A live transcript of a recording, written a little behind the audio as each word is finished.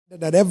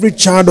That every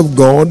child of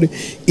God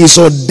is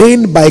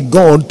ordained by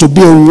God to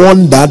be a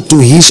wonder to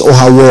his or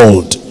her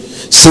world.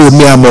 Say with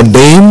me, I'm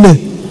ordained.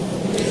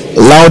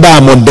 Louder,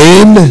 I'm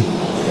ordained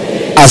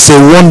as a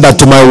wonder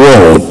to my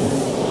world.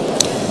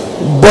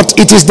 But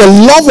it is the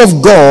love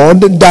of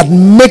God that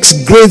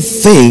makes great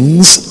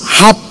things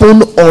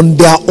happen on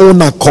their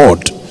own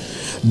accord.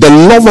 The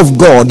love of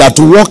God that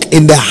works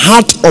in the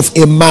heart of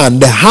a man,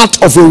 the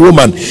heart of a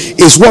woman,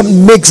 is what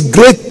makes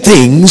great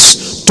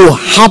things to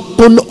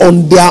happen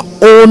on their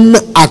own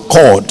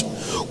accord.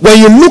 When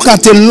you look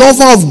at a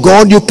lover of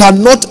God, you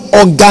cannot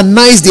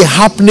organize the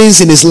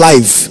happenings in his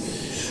life.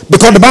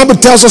 Because the Bible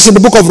tells us in the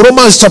book of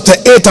Romans chapter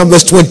 8 and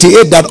verse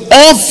 28 that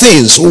all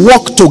things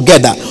work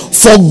together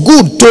for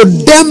good to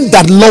them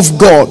that love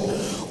God.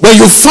 When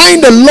you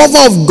find a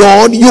lover of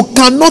God, you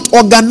cannot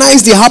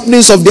organize the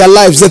happenings of their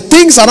lives. The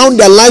things around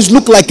their lives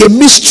look like a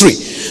mystery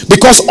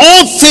because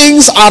all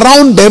things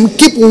around them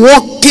keep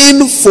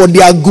working for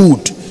their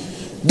good.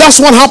 That's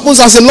what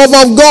happens as a lover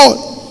of God.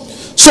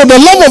 So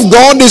the love of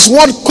God is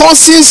what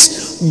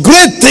causes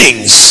great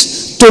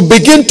things to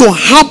begin to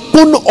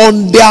happen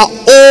on their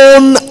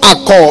own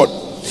accord.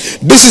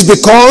 This is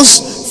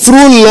because through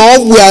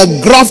love we are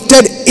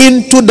grafted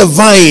into the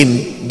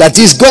vine, that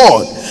is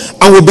God.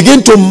 And we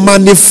begin to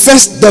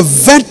manifest the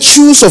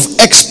virtues of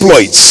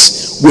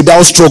exploits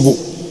without struggle.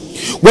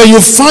 When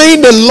you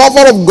find a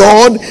lover of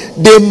God,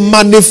 they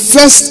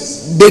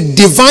manifest the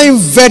divine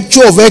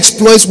virtue of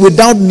exploits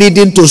without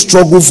needing to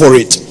struggle for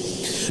it.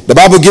 The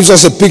Bible gives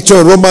us a picture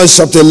in Romans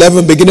chapter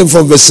 11, beginning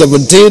from verse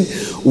 17.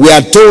 We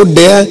are told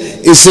there,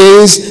 it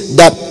says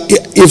that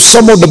if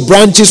some of the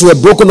branches were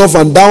broken off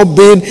and thou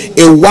being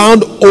a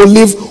wild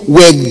olive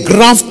were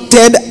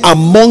grafted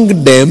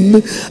among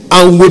them,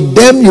 and with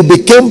them you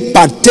became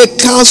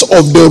partakers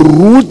of the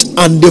root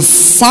and the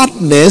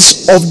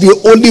fatness of the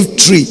olive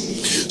tree.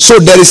 So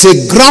there is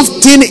a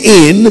grafting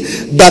in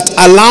that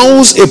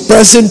allows a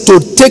person to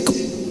take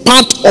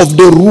part of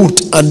the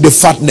root and the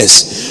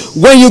fatness.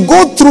 When you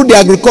go through the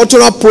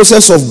agricultural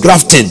process of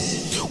grafting,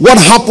 what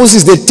happens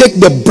is they take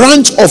the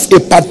branch of a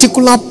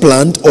particular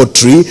plant or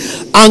tree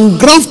and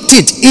graft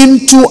it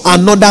into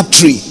another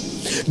tree.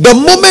 The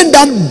moment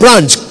that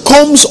branch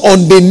comes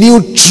on the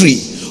new tree,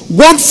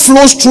 what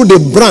flows through the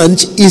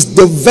branch is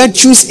the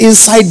virtues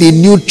inside the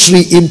new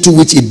tree into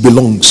which it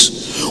belongs.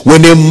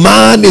 When a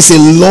man is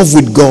in love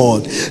with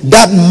God,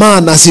 that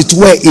man, as it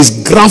were,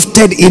 is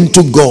grafted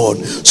into God.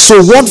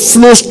 So what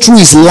flows through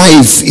his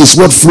life is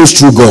what flows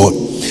through God.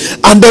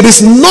 And there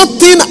is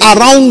nothing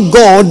around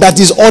God that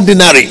is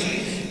ordinary.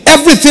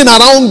 Everything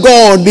around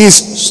God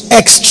is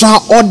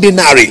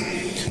extraordinary.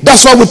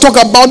 That's why we talk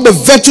about the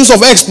virtues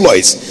of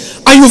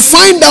exploits. And you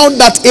find out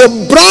that a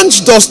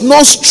branch does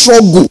not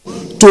struggle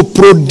to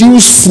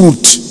produce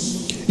fruit.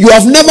 You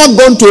have never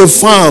gone to a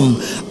farm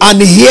and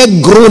hear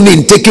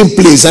groaning taking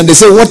place and they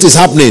say what is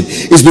happening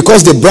is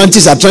because the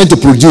branches are trying to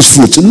produce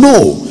fruit.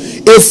 No,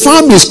 a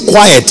farm is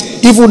quiet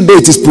even though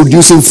it is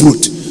producing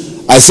fruit.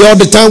 I say all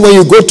the time, when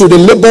you go to the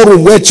labor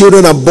room where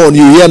children are born,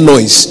 you hear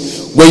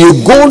noise. When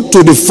you go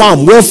to the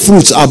farm where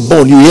fruits are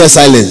born, you hear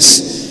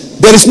silence.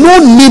 There is no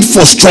need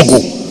for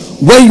struggle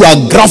when you are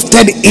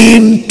grafted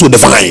into the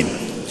vine.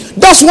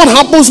 That's what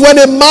happens when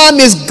a man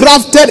is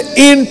grafted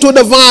into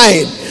the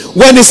vine.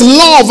 When his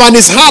love and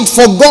his heart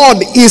for God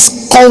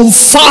is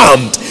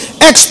confirmed,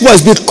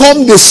 exploits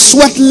become the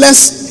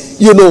sweatless,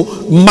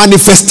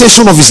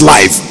 manifestation of his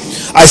life.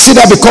 I see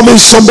that becoming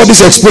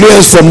somebody's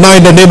experience from now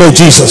in the name of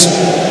Jesus.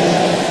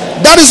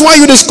 That is why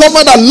you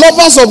discover that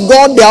lovers of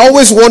God, they are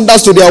always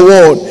wonders to their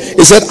world.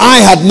 He said, I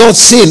had not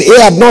seen,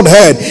 ear had not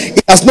heard,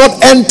 it has not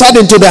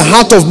entered into the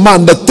heart of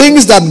man the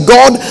things that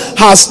God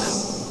has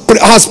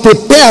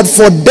prepared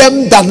for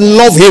them that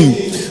love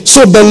him.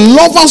 So the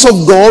lovers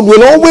of God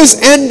will always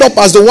end up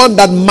as the one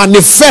that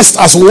manifest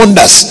as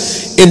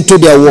wonders into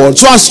their world.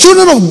 So as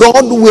children of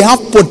God, we have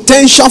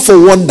potential for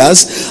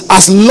wonders.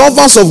 As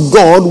lovers of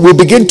God, we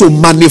begin to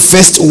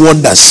manifest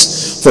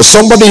wonders. For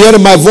somebody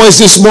hearing my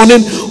voice this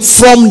morning,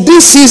 from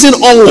this season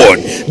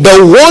onward, the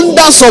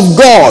wonders of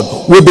God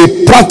will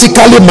be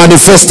practically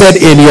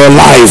manifested in your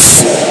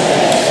life.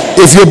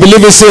 If you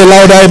believe it, say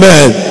loud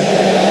amen.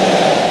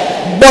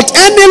 But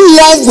any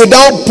love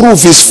without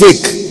proof is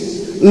fake.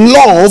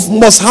 Love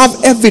must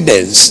have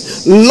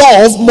evidence.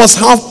 Love must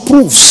have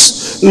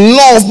proofs.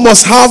 Love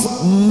must have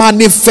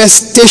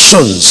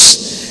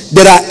manifestations.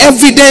 There are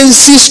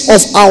evidences of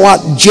our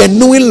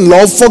genuine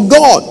love for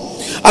God.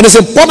 And it's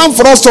important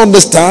for us to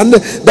understand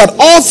that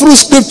all through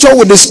scripture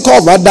we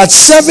discover that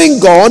serving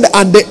God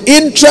and the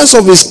interest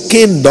of his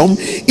kingdom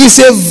is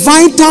a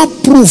vital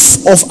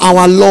proof of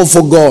our love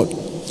for God.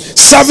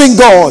 Serving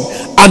God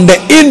and the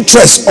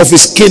interest of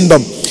his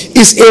kingdom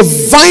is a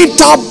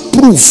vital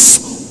proof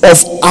of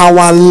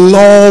our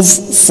love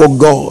for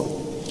God.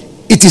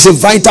 It is a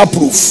vital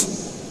proof.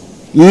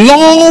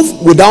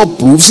 Love without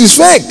proofs is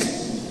fake.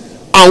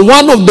 And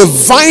one of the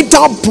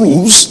vital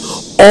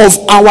proofs of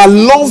our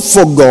love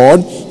for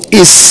God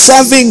is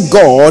serving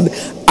God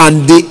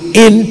and the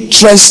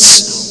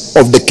interests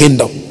of the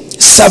kingdom.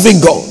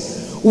 Serving God.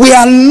 We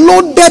are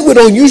loaded with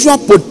unusual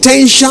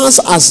potentials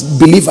as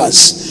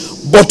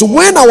believers. But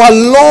when our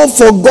love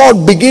for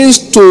God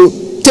begins to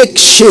take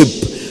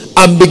shape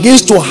and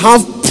begins to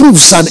have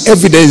proofs and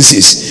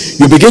evidences,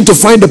 you begin to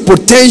find the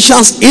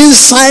potentials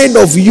inside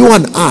of you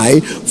and I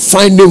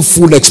finding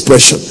full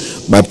expression.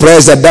 My prayer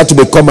is that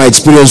will become my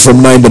experience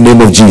from now in the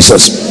name of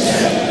Jesus.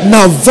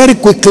 Now, very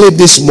quickly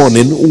this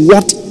morning,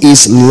 what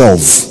is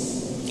love?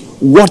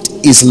 What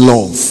is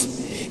love?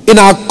 In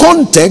our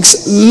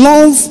context,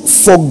 love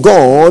for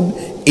God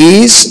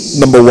is,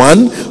 number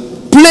one,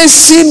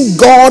 placing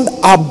God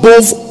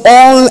above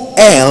all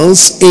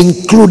else,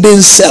 including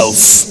self.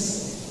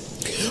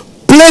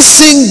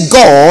 Placing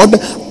God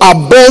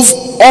above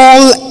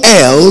all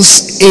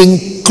else,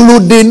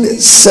 including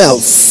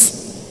self.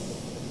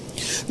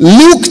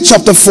 Luke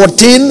chapter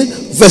 14,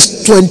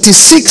 verse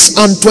 26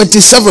 and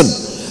 27.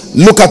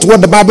 Look at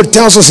what the Bible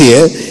tells us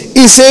here.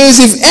 It says,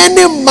 if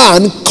any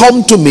man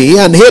come to me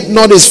and hate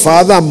not his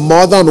father and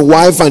mother and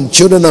wife and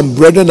children and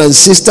brethren and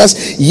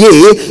sisters,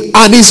 yea,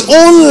 and his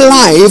own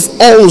life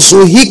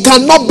also, he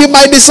cannot be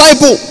my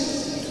disciple.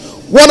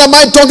 What am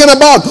I talking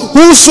about?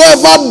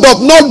 Whosoever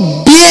doth not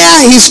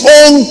bear his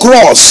own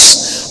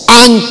cross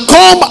and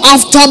come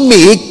after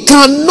me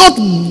cannot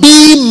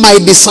be my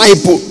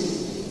disciple.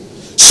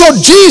 So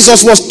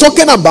Jesus was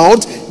talking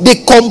about the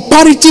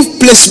comparative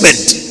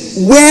placement.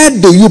 Where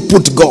do you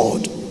put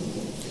God?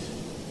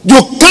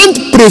 You can't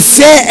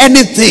prefer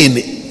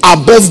anything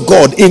above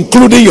God,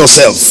 including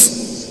yourself.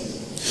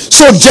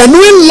 So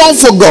genuine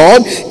love for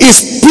God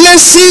is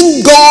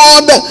placing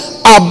God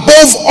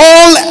above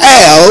all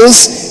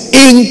else,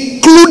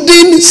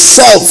 including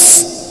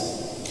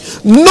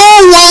self. No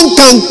one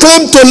can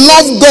claim to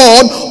love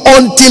God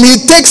until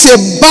he takes a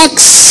back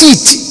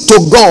seat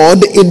to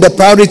God in the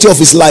priority of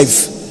his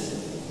life.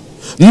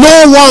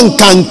 No one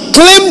can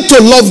claim to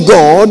love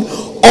God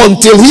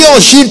until he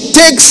or she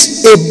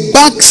takes a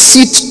back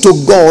seat to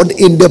God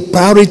in the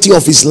priority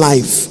of his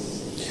life.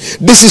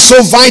 This is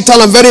so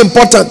vital and very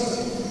important.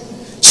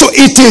 So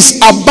it is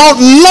about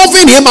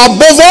loving him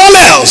above all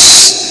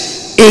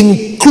else,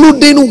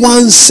 including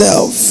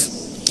oneself.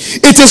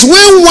 It is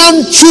when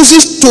one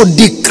chooses to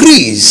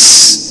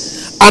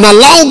decrease and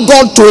allow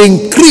God to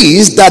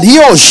increase that he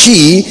or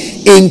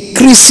she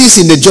increases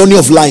in the journey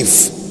of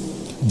life.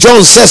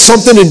 John says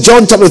something in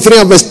John chapter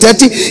 3 and verse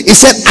 30. He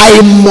said, I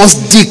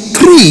must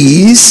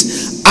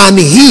decrease and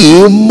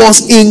he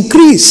must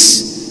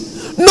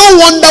increase. No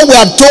wonder we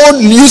are told,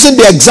 using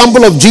the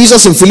example of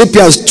Jesus in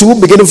Philippians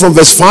 2 beginning from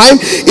verse 5,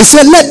 he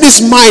said, let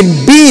this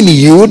mind be in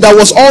you that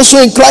was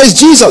also in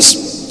Christ Jesus.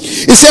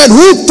 He said,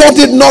 who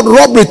thought it not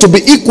robbery to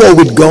be equal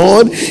with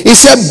God? He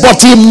said, but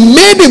he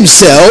made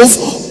himself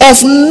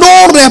of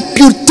no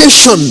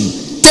reputation,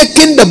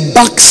 taking the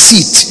back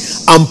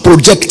seat and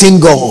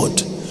projecting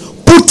God.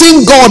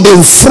 Putting God in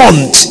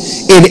front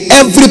in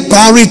every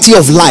priority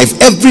of life,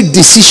 every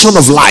decision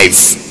of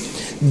life.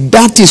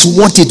 That is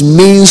what it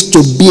means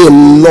to be a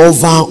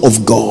lover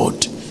of God.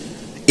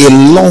 A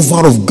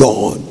lover of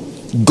God.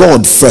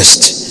 God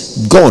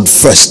first. God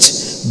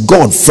first.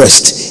 God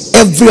first.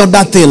 Every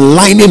other thing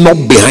lining up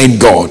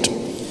behind God.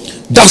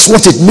 That's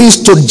what it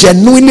means to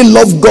genuinely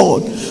love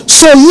God.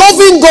 So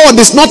loving God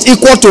is not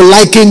equal to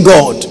liking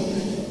God.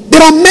 There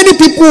are many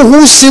people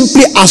who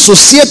simply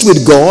associate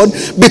with God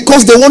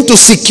because they want to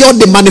secure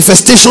the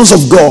manifestations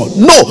of God.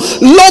 No,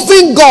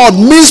 loving God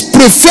means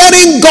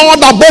preferring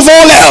God above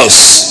all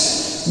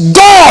else.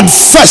 God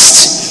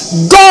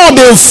first, God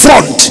in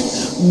front,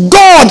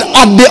 God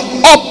at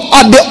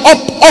the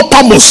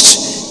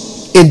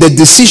uppermost in the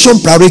decision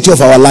priority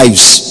of our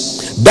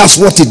lives. That's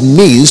what it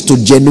means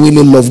to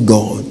genuinely love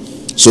God.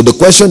 So the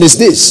question is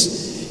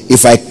this: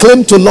 if I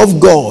claim to love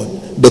God,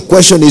 the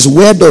question is,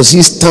 where does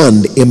he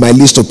stand in my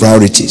list of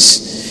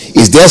priorities?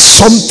 Is there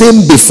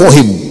something before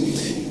him,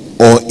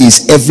 or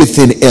is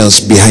everything else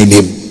behind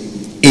him,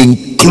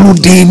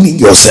 including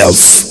yourself?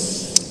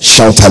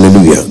 Shout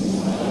hallelujah.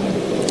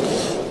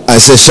 I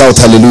say shout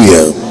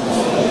hallelujah.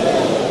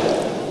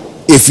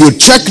 If you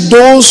check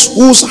those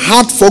whose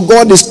heart for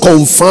God is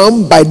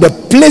confirmed by the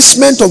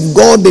placement of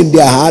God in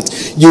their heart,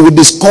 you will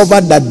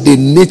discover that they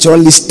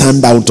naturally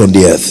stand out on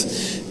the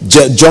earth.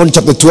 John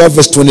chapter 12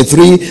 verse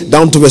 23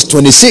 down to verse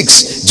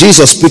 26,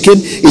 Jesus speaking,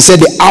 he said,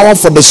 the hour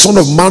for the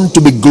Son of Man to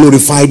be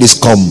glorified is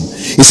come.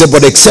 He said,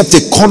 but except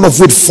a corn of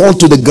wheat fall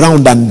to the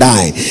ground and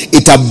die,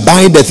 it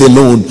abideth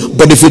alone,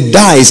 but if it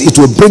dies, it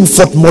will bring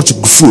forth much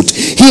fruit.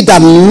 He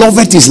that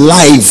loveth his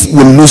life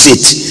will lose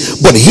it,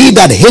 but he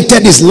that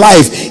hated his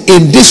life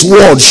in this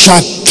world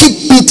shall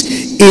keep it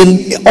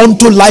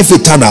unto life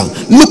eternal.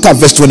 Look at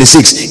verse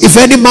 26. If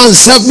any man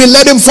serve me,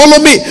 let him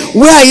follow me.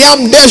 Where I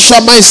am, there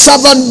shall my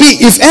servant be.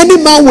 If any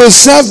man will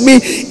serve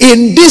me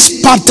in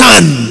this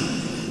pattern,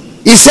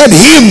 he said,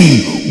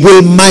 him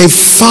will my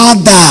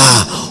Father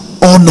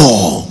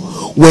honor.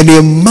 When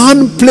a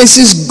man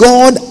places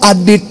God at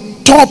the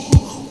top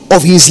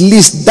of his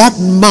list, that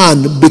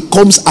man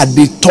becomes at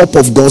the top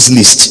of God's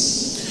list.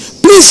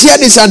 Please hear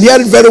this and hear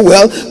it very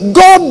well.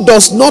 God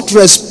does not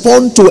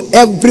respond to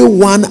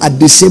everyone at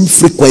the same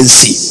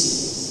frequency.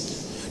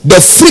 The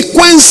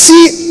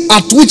frequency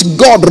at which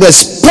God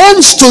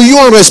responds to you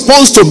and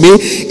responds to me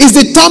is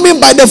determined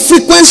by the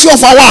frequency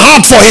of our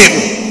heart for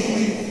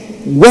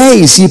him. Where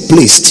is he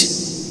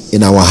placed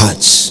in our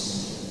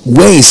hearts?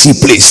 Where is he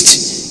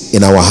placed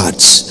in our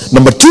hearts?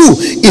 Number 2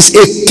 is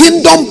a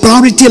kingdom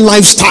priority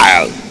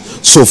lifestyle.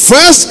 So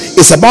first,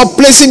 it's about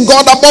placing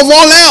God above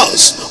all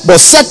else. But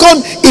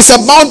second, it's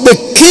about the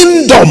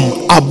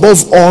kingdom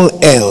above all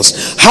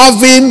else.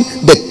 Having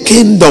the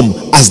kingdom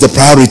as the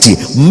priority.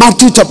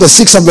 Matthew chapter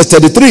 6 and verse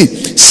 33.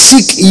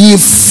 Seek ye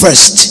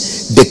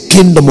first the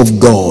kingdom of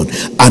God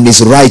and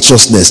his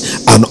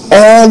righteousness, and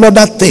all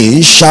other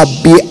things shall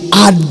be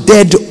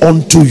added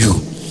unto you.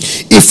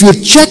 If you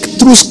check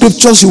through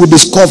scriptures, you will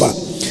discover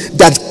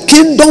that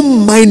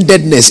kingdom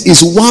mindedness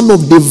is one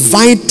of the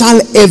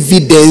vital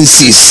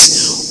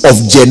evidences of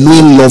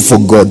genuine love for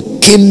God.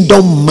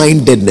 Kingdom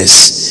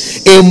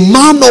mindedness. A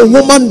man or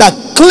woman that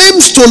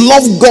claims to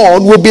love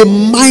God will be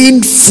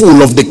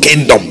mindful of the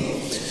kingdom.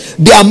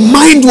 Their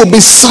mind will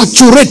be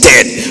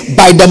saturated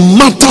by the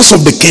matters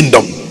of the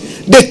kingdom.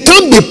 They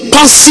can't be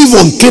passive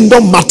on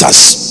kingdom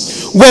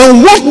matters.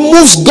 When what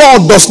moves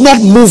God does not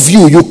move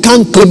you, you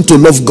can't claim to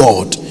love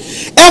God.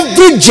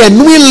 Every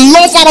genuine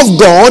lover of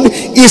God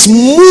is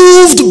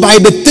moved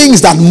by the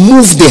things that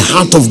move the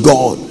heart of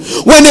God.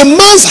 When a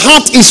man's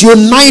heart is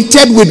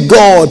united with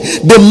God,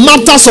 the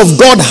matters of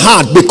God's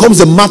heart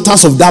becomes the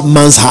matters of that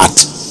man's heart.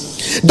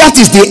 That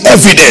is the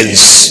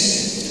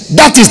evidence.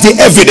 That is the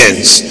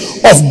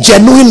evidence of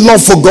genuine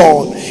love for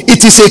God.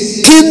 It is a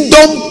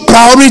kingdom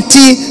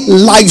priority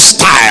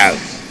lifestyle.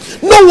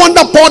 No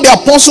wonder Paul the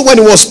apostle, when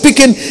he was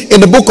speaking in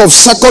the book of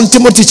 2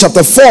 Timothy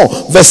chapter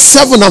 4 verse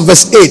 7 and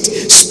verse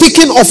 8,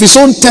 speaking of his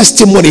own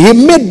testimony, he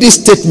made this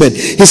statement.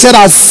 He said,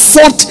 I have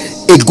fought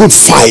a good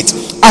fight.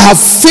 I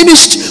have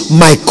finished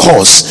my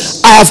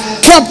course. I have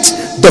kept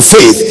the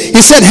faith.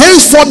 He said,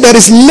 henceforth there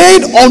is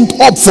laid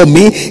up for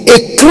me a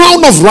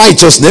crown of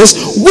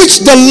righteousness,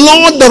 which the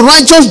Lord, the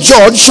righteous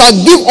judge, shall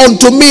give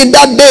unto me in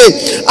that day,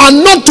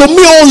 and not to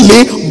me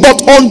only, but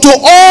unto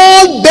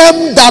all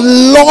them that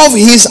love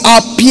his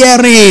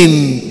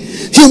appearing.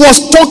 He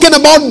was talking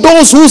about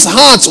those whose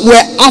hearts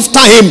were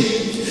after him,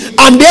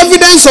 and the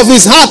evidence of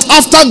his heart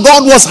after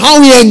God was how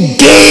he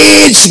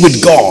engaged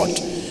with God,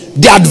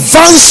 the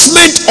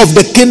advancement of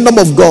the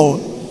kingdom of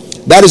God.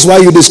 That is why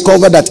you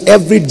discover that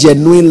every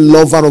genuine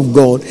lover of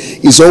God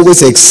is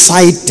always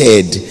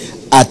excited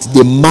at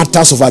the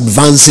matters of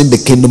advancing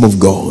the kingdom of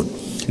God.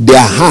 Their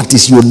heart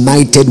is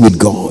united with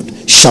God.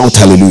 Shout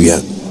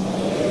hallelujah.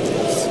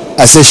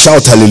 I say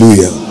shout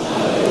hallelujah.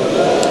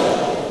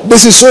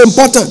 This is so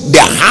important.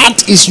 Their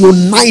heart is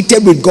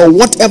united with God.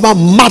 Whatever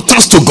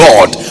matters to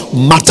God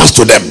matters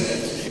to them.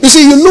 You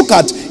see, you look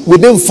at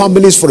within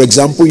families, for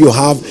example, you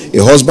have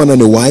a husband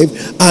and a wife,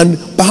 and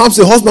perhaps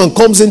the husband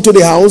comes into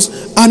the house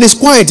and is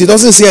quiet. He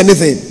doesn't say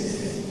anything.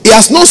 He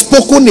has not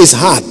spoken his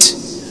heart,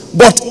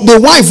 but the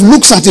wife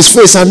looks at his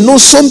face and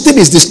knows something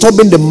is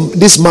disturbing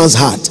this man's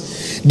heart.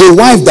 The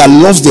wife that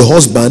loves the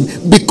husband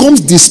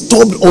becomes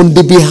disturbed on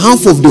the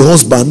behalf of the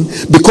husband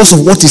because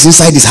of what is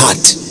inside his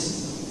heart.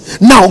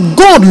 Now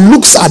God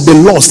looks at the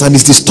lust and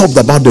is disturbed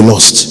about the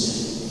lust.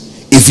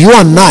 If you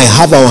and I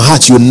have our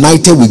hearts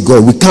united with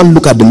God, we can't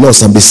look at the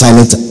lust and be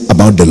silent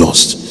about the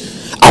lust.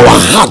 Our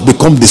heart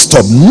becomes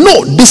disturbed.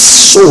 No, this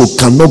soul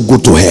cannot go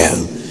to hell.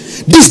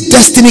 This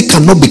destiny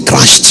cannot be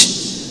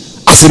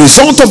crushed. As a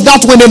result of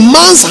that, when a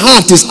man's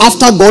heart is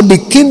after God, the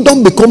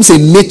kingdom becomes a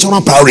natural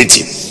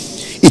priority.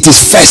 It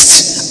is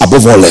first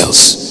above all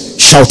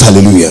else. Shout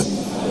hallelujah.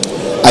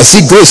 I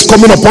see grace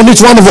coming upon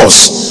each one of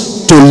us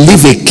to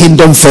live a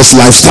kingdom first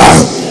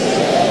lifestyle.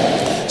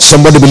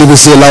 Somebody believe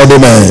it, say loud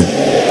amen.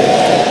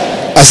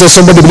 I said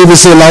somebody believe it,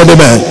 say loud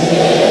amen.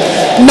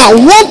 Now,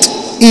 what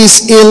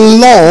is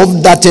in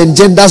love that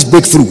engenders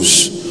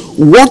breakthroughs?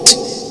 What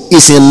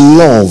is in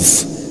love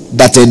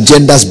that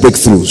engenders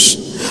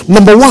breakthroughs?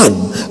 Number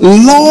 1,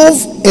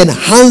 love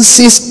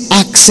enhances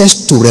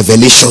access to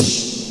revelation.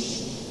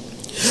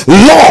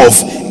 Love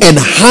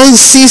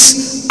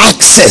enhances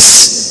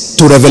access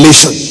to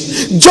revelation.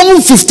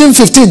 John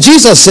 15:15,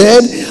 Jesus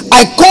said,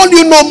 I call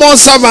you no more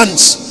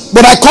servants,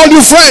 but I call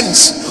you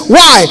friends.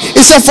 Why?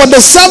 He said, for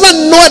the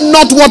servant knoweth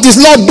not what his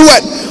Lord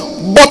doeth,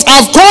 but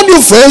I've called you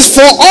friends,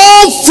 for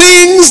all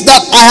things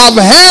that I have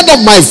heard of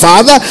my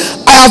Father,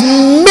 I have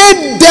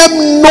made them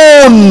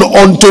known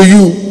unto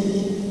you.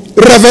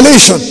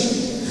 Revelation.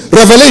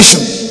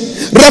 Revelation.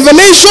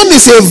 Revelation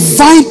is a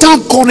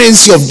vital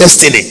currency of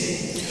destiny.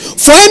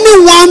 For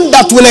anyone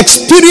that will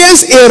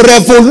experience a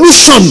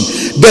revolution,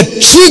 the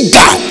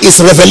trigger is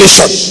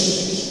revelation.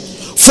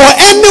 For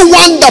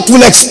anyone that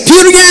will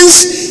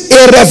experience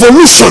a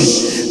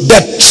revolution, the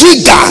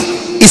trigger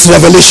is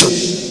revelation.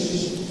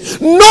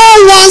 No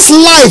one's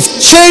life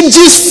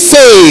changes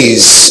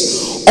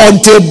phase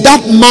until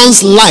that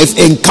man's life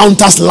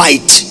encounters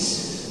light.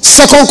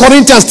 2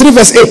 Corinthians 3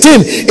 verse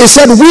 18, it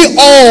said, we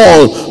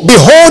all,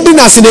 beholding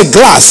as in a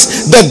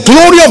glass the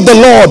glory of the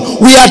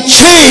Lord, we are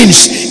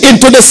changed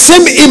into the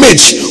same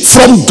image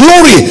from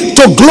glory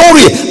to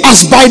glory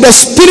as by the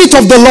Spirit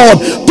of the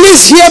Lord.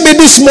 Please hear me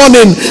this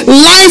morning.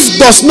 Life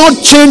does not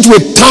change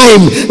with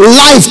time.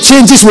 Life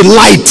changes with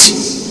light.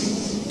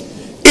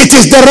 It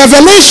is the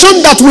revelation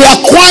that we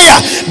acquire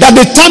that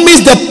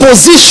determines the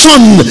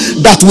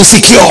position that we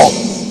secure.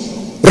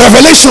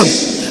 Revelation.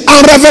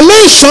 And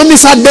revelation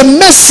is at the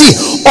mercy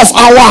of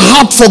our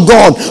heart for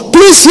God.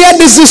 Please hear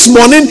this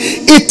morning.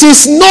 It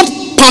is not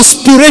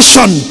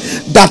perspiration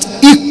that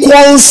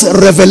equals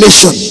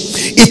revelation.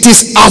 It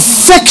is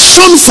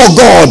affection for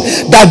God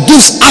that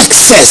gives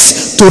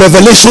access to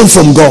revelation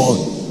from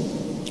God.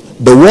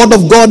 The word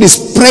of God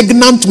is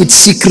pregnant with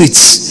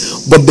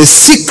secrets, but the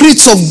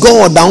secrets of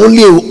God are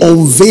only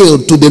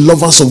unveiled to the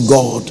lovers of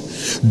God.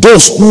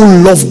 Those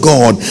who love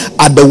God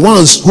are the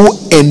ones who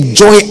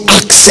enjoy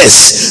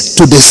access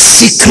to the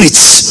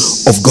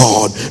secrets of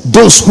God.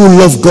 Those who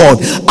love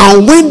God.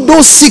 And when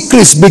those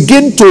secrets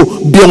begin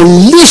to be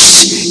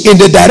unleashed in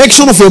the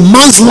direction of a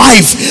man's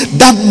life,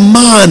 that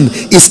man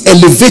is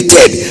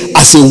elevated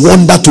as a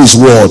wonder to his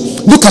world.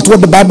 Look at what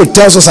the Bible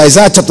tells us,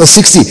 Isaiah chapter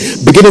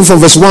 60, beginning from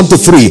verse 1 to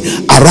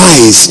 3.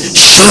 Arise,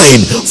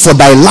 shine, for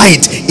thy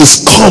light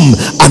is come,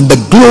 and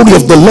the glory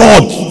of the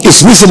Lord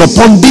is risen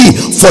upon thee.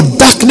 For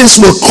darkness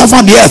will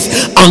cover the earth,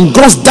 and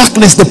gross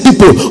darkness the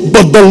people.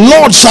 But the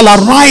Lord shall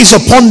arise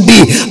upon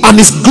thee, and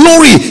his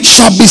glory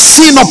shall be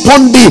seen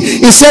upon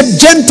thee. He said,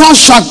 Gentiles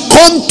shall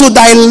come to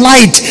thy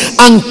light,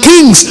 and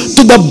kings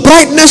to the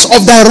brightness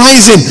of thy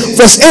rising.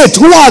 Verse 8,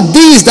 who are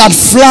these that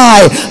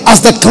fly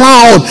as the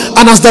cloud,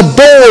 and as the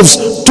doves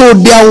to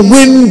their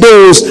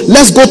windows?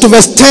 Let's go to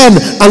verse 10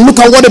 and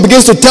look at what it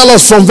begins to tell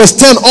us from verse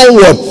 10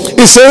 onward.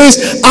 It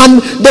says,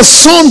 and the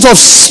sons of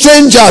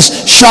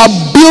strangers shall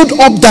build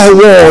up thy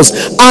walls,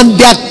 and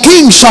their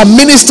king shall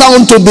minister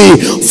unto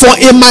thee. For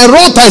in my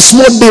wrath I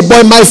smote thee,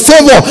 but in my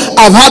favor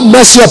I've had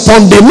mercy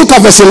upon thee. Look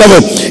at verse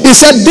 11. He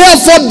said,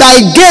 therefore thy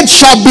gate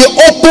shall be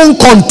open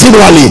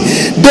continually.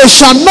 They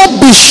shall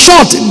not be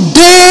shut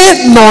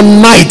day nor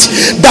night,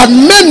 that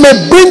men may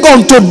bring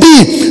unto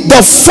thee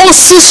the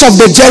forces of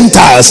the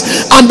Gentiles,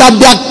 and that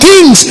their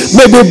kings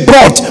may be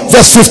brought.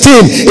 Verse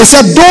 15, he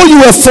said, though you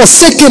were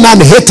forsaken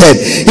and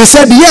hated, he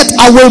said, yet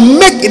I will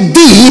make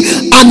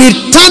thee an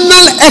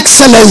eternal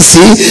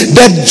excellency,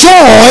 the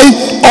joy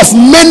of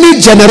many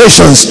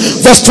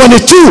generations. Verse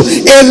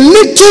 22, a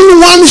little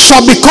one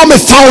shall become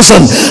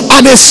 1,000,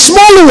 and a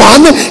small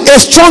one a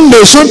strong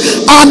nation,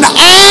 and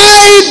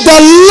I the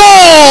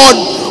Lord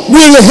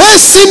will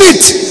hasten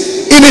it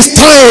in his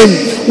time.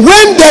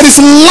 When there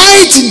is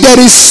light, there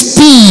is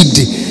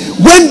speed.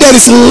 When there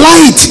is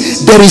light,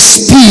 there is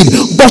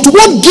speed. But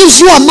what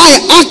gives you and I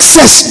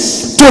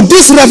access to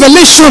this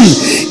revelation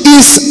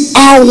is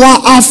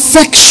our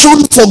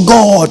affection for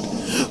God.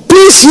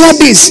 Please hear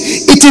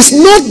this. It is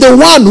not the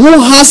one who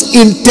has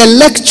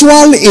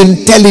intellectual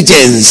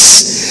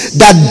intelligence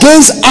that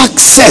gains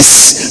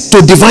access to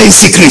divine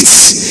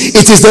secrets.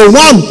 It is the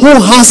one who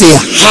has a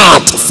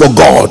heart for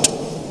God.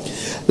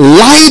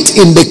 Light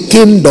in the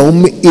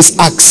kingdom is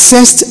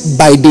accessed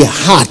by the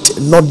heart,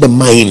 not the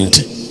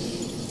mind.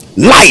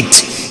 Light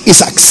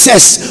is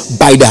accessed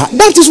by the heart.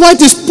 That is why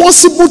it is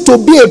possible to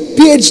be a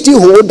PhD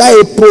holder,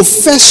 a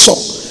professor,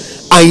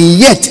 and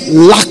yet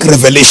lack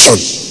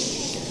revelation.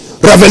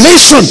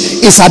 Revelation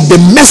is at the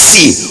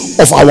mercy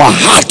of our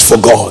heart for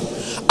God.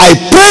 I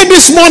pray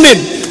this morning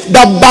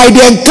that by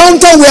the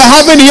encounter we are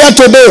having here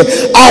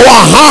today, our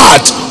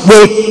heart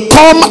will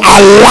come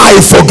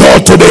alive for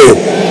God today.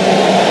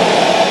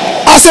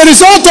 As a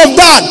result of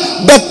that,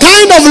 the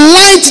kind of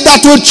light that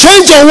will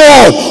change your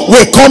world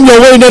will come your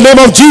way in the name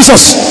of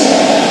Jesus.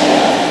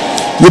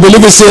 You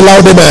believe it? Say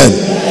loud amen.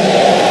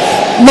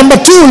 Number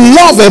 2,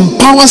 love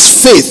empowers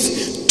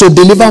faith to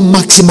deliver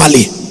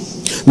maximally.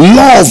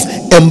 Love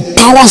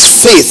empowers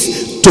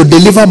faith to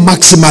deliver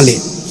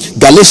maximally.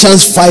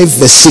 Galatians 5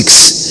 verse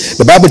 6.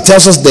 The Bible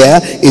tells us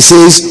there, it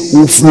says,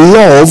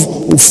 love,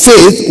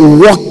 faith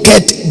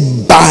worketh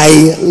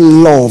by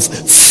love.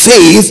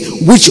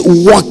 Faith which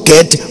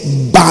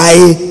worketh by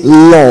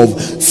love.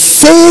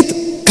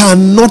 Faith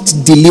cannot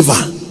deliver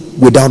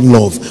without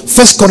love.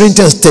 1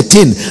 Corinthians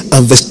 13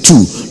 and verse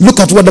 2. Look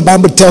at what the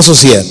Bible tells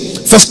us here.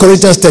 1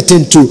 Corinthians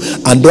 13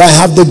 2. And though I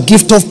have the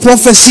gift of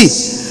prophecy,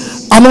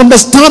 and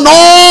understand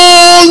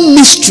all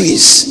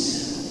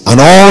mysteries and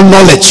all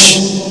knowledge,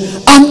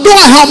 and though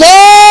I have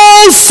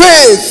all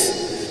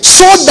faith,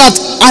 so that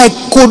I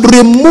could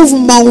remove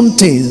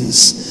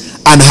mountains,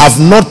 and have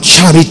not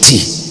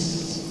charity,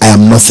 I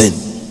am nothing.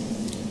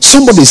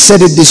 Somebody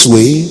said it this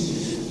way,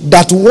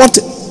 that what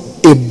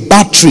a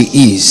battery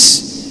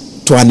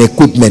is to an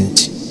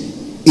equipment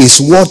is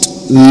what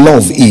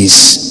love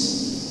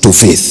is to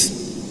faith.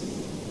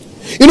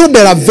 You know,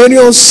 there are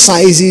various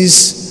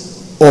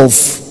sizes of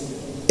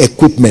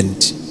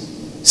equipment,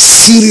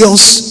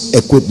 serious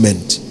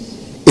equipment.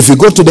 If you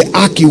go to the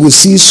ark, you will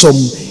see some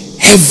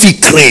heavy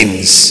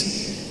cranes.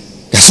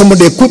 There's some of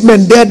the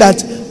equipment there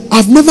that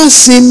I've never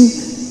seen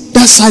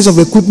that size of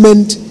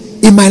equipment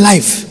in my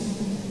life.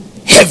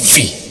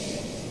 Heavy.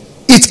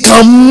 It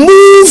can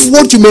move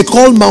what you may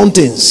call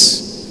mountains.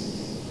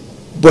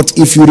 But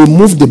if you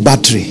remove the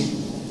battery,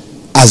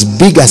 as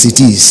big as it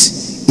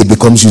is, it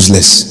becomes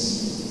useless.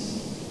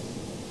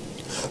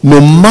 No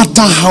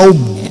matter how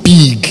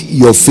big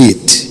your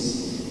faith,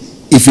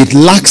 if it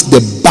lacks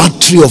the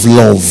battery of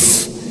love,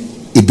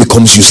 it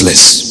becomes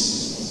useless.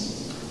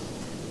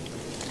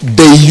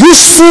 The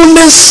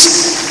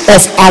usefulness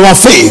of our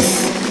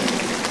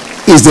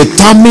faith is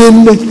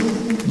determined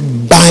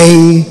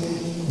by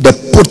the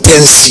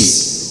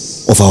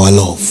potency of our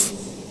love.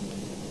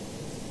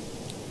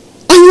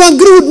 And you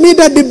agree with me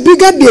that the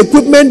bigger the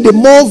equipment, the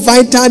more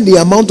vital the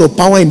amount of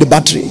power in the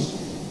battery.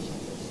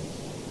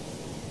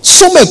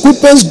 Some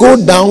equipments go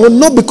down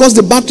not because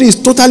the battery is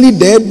totally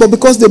dead, but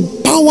because the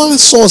power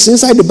source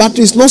inside the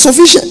battery is not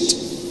sufficient.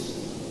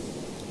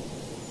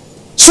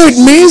 So it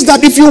means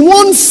that if you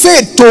want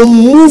faith to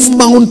move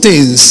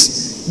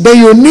mountains,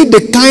 then you need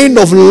the kind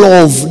of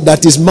love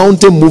that is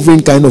mountain moving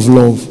kind of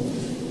love.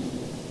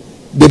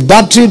 The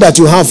battery that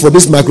you have for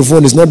this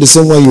microphone is not the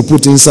same one you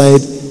put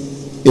inside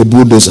a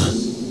bulldozer.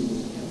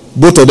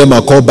 Both of them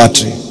are called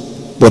battery,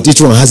 but each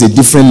one has a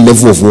different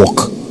level of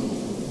work.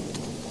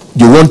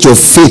 You want your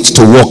faith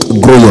to work,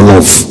 grow your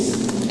love.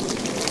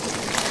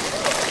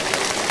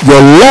 Your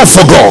love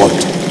for God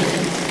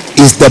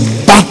is the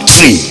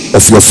battery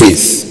of your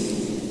faith.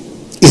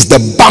 Is the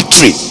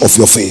battery of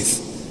your faith.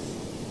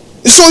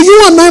 So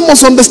you and I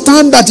must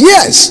understand that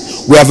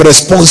yes, we have a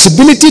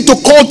responsibility to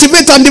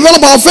cultivate and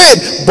develop our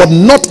faith, but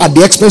not at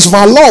the expense of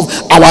our love.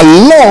 Our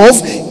love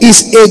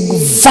is a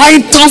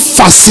vital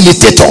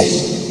facilitator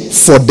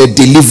for the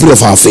delivery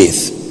of our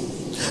faith.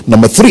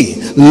 Number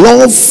 3,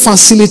 love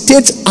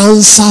facilitates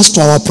answers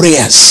to our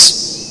prayers.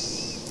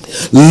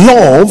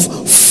 Love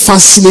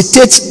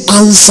facilitates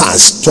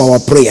answers to our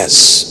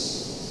prayers.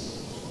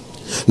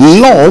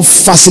 Love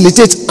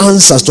facilitates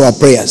answers to our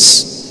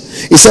prayers.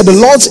 He said, the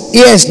Lord's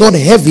ear is not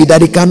heavy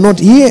that he cannot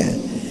hear.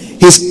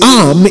 His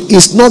arm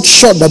is not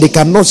short that he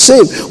cannot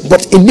save.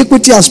 But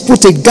iniquity has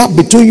put a gap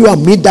between you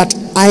and me that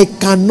I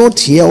cannot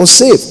hear or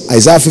save.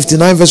 Isaiah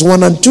 59 verse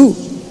 1 and 2.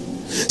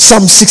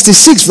 Psalm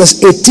 66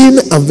 verse 18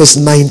 and verse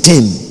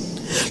 19.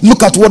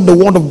 Look at what the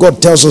word of God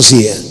tells us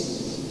here.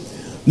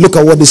 Look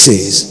at what it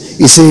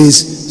says. It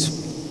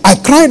says, I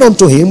cried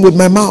unto him with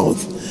my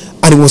mouth,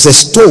 and he was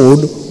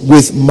extolled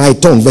with my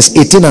tongue. Verse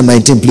 18 and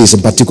 19, please,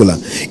 in particular.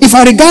 If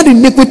I regard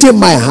iniquity in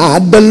my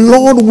heart, the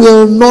Lord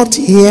will not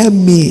hear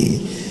me.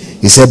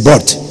 He said,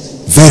 but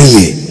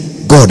verily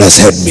God has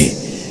heard me.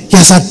 He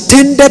has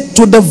attended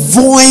to the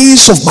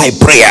voice of my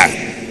prayer.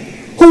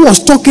 Who was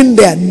talking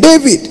there?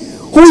 David.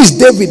 Who is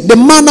David? The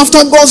man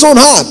after God's own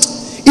heart.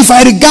 If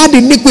I regard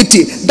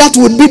iniquity, that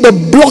would be the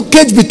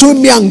blockage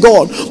between me and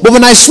God. But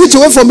when I switch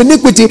away from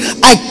iniquity,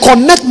 I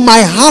connect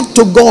my heart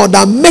to God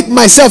and make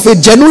myself a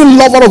genuine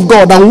lover of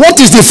God. And what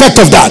is the effect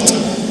of that?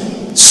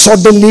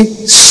 Suddenly,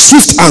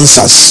 swift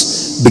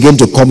answers begin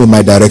to come in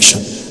my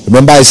direction.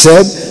 Remember I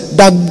said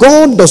that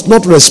God does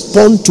not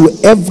respond to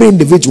every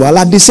individual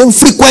at the same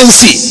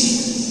frequency.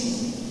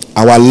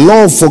 Our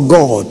love for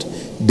God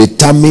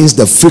determines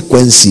the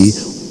frequency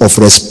of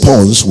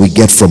response we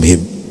get from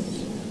him.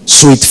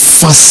 So it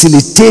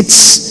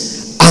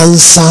facilitates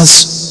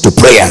answers to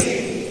prayer.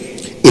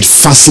 It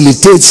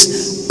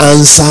facilitates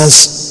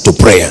answers to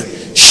prayer.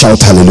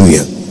 Shout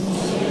hallelujah.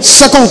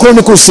 2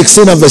 Chronicles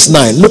 16 and verse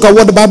 9. Look at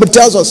what the Bible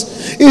tells us.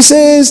 It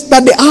says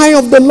that the eye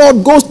of the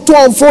Lord goes to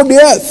and fro the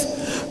earth,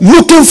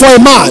 looking for a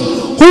man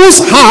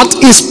whose heart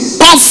is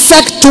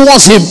perfect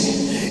towards him.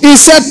 He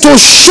said to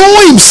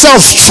show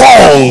himself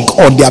strong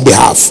on their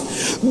behalf.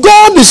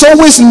 God is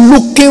always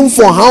looking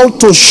for how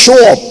to show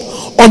up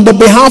on the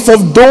behalf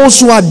of those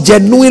who are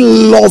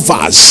genuine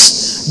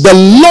lovers. The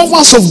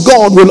lovers of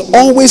God will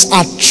always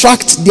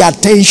attract the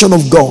attention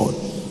of God.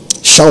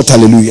 Shout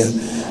hallelujah.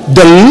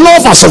 The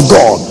lovers of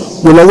God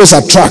will always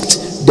attract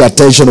the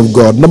attention of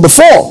God. Number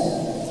 4,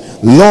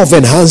 love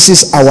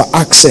enhances our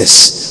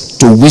access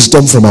to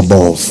wisdom from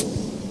above.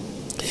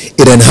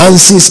 It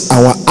enhances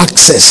our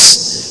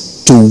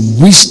access to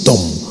wisdom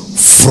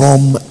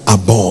from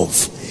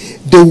above.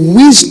 The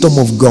wisdom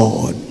of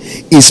God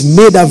is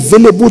made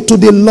available to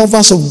the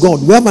lovers of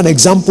God. We have an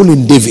example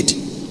in David.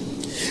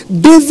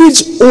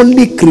 David's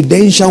only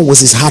credential was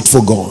his heart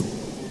for God.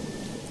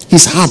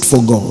 His heart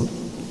for God.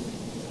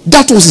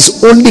 That was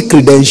his only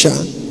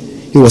credential.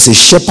 He was a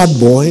shepherd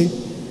boy,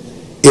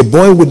 a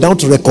boy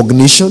without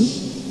recognition,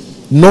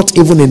 not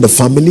even in the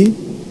family.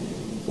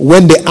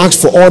 When they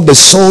asked for all the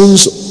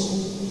sons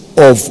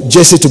of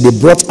Jesse to be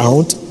brought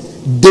out,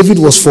 David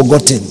was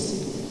forgotten.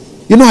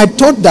 You know, I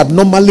thought that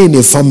normally in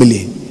a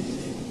family,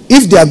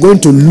 if they are going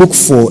to look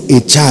for a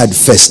child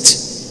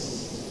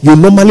first, you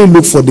normally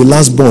look for the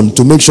last born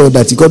to make sure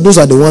that, because those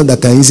are the ones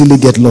that can easily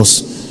get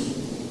lost.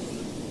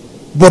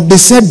 But they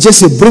said,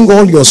 Jesse, bring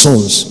all your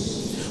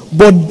sons.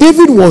 But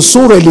David was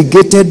so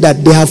relegated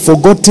that they have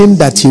forgotten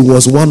that he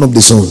was one of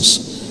the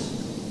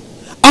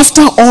sons.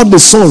 After all the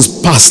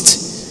sons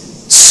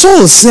passed,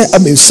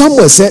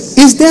 Samuel said,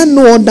 is there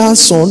no other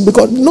son?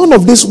 Because none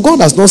of this, God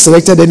has not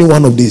selected any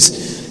one of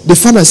these. The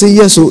father said,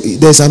 yes, so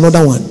there's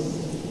another one.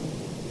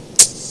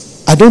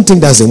 I don't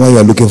think that's the one you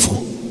are looking for.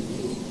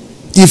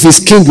 If it's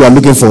king you are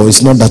looking for,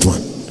 it's not that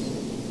one.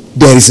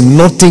 There is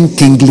nothing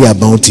kingly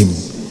about him.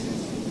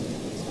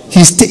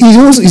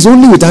 He's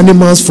only with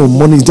animals for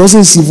money. He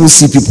doesn't even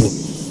see people.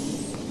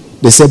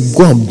 They said,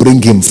 go and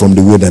bring him from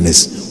the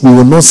wilderness. We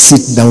will not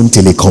sit down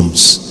till he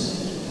comes.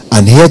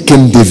 And here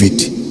came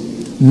David.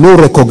 No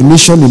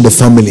recognition in the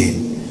family,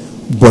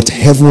 but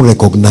heaven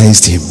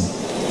recognized him.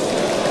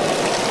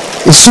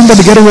 Is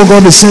somebody getting what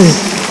God is saying?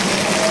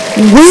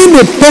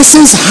 When a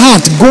person's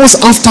heart goes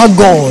after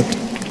God,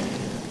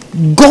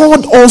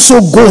 God also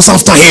goes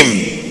after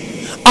him.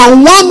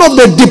 And one of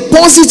the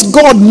deposits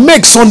God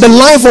makes on the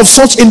life of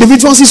such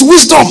individuals is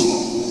wisdom.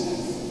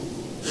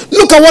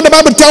 Look at what the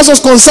Bible tells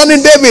us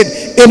concerning David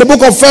in the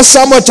book of 1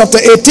 Samuel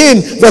chapter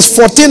 18 verse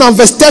 14 and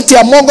verse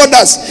 30 among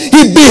others.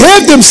 He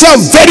behaved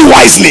himself very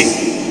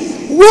wisely.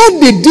 Where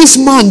did this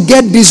man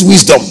get this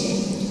wisdom?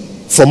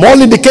 From all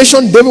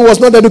indication, David was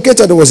not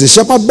educated. He was a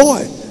shepherd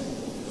boy.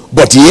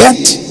 But yet,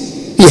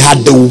 he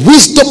had the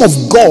wisdom of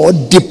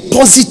God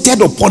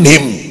deposited upon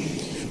him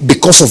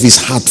because of his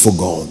heart for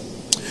God.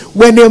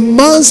 When a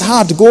man's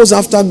heart goes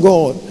after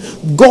God,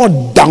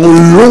 God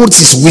downloads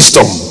his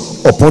wisdom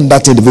upon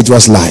that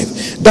individual's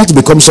life. That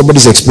becomes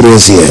somebody's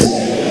experience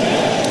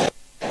here.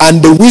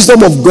 And the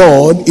wisdom of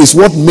God is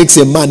what makes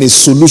a man a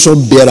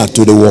solution bearer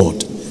to the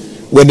world.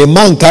 When a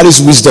man carries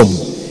wisdom,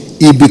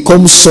 he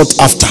becomes sought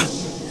after.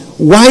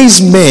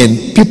 Wise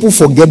men, people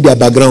forget their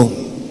background.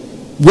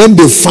 When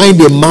they find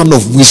a man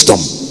of wisdom,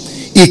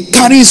 he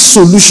carries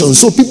solutions,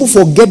 so people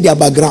forget their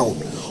background.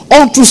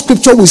 All through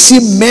scripture we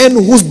see men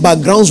whose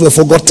backgrounds were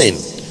forgotten.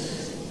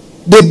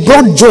 They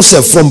brought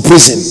Joseph from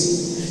prison,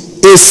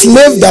 a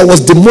slave that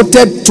was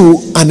demoted to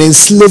an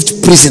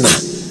enslaved prisoner,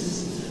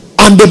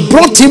 and they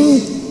brought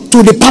him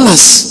to the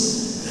palace.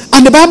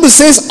 And the Bible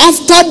says,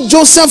 after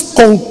Joseph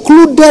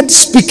concluded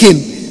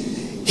speaking,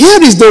 here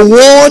is the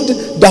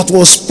word that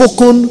was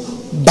spoken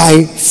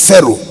by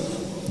Pharaoh.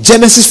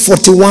 Genesis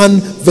 41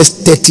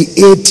 verse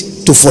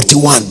 38 to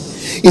 41.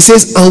 It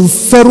says, and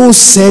Pharaoh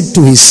said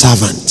to his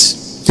servant,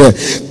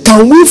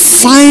 can we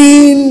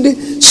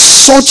find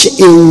such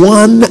a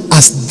one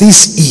as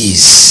this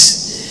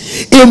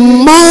is? A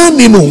man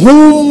in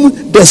whom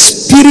the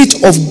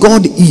Spirit of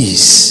God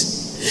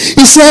is.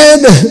 He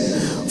said,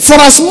 for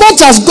as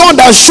much as God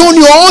has shown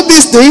you all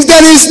these things,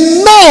 there is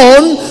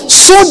none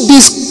so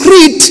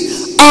discreet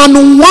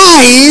and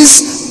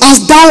wise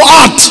as thou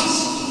art.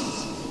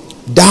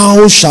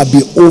 Thou shalt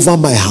be over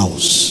my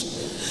house,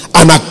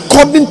 and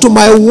according to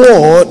my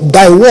word,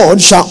 thy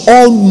word shall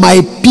all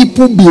my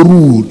people be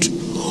ruled.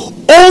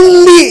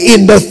 Only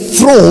in the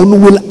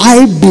throne will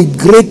I be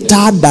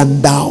greater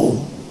than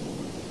thou.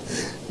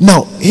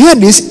 Now, hear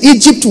this.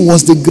 Egypt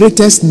was the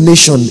greatest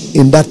nation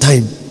in that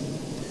time.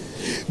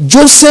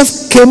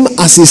 Joseph came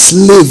as a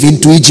slave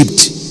into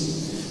Egypt.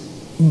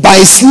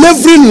 By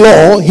slavery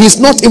law, he is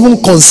not even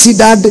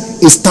considered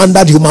a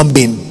standard human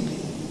being.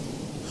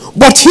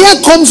 But here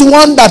comes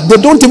one that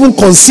they don't even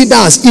consider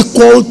as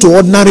equal to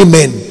ordinary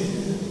men.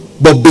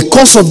 But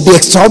because of the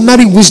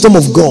extraordinary wisdom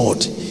of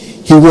God,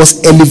 he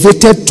was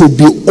elevated to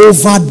be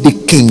over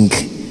the king.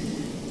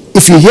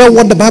 If you hear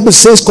what the Bible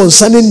says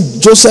concerning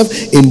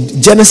Joseph in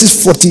Genesis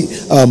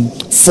 45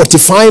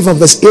 and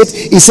verse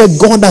 8, he said,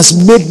 God has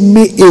made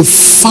me a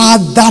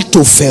father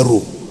to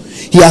Pharaoh.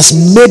 He has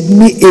made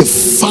me a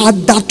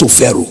father to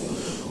Pharaoh.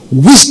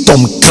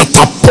 Wisdom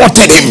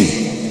catapulted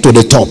him to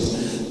the top.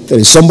 There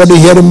is somebody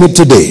hearing me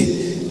today.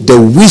 The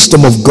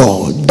wisdom of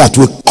God that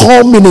will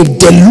come in a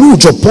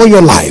deluge upon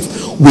your life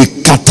will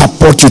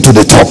catapult you to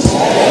the top.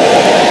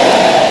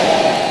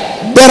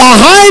 There are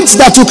heights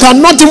that you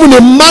cannot even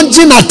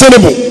imagine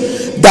attainable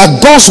that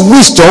God's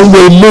wisdom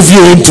will move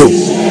you into.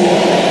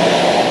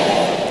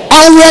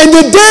 And we are in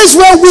the days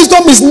where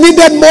wisdom is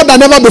needed more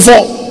than ever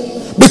before.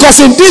 Because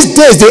in these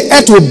days the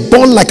earth will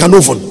burn like an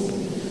oven.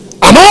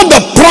 And all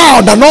the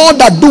proud and all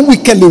that do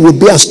wickedly will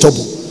be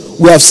unstable.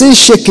 We have seen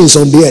shakings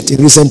on the earth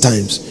in recent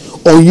times.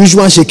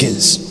 Unusual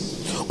shakings.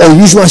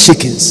 Unusual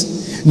shakings.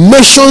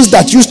 Nations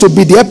that used to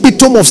be the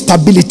epitome of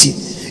stability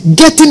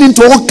getting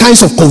into all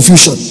kinds of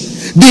confusion.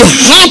 The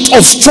heart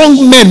of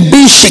strong men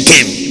being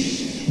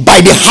shaken by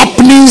the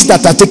happenings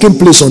that are taking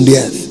place on the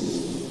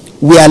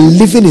earth. We are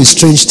living in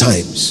strange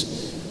times.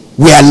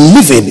 We are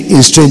living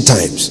in strange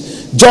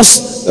times.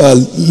 Just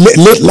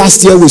late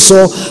last year we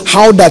saw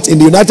how that in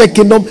the United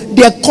Kingdom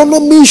the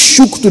economy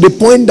shook to the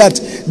point that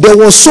there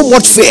was so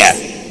much fear.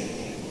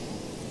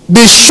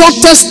 The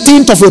shortest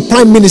stint of a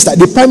prime minister,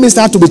 the prime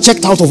minister had to be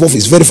checked out of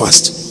office very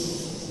fast.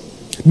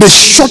 The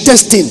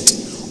shortest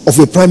stint of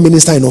a prime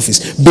minister in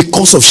office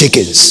because of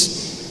shakings.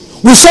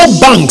 We saw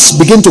banks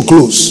begin to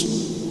close.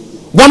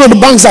 One of the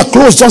banks that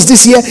closed just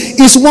this year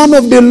is one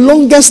of the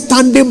longest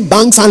standing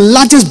banks and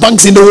largest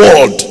banks in the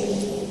world.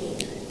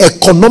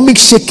 Economic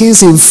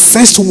shakings in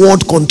first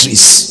world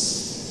countries.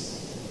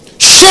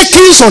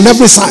 Shakings on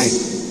every side.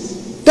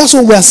 That's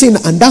what we are seeing,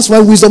 and that's why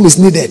wisdom is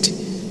needed.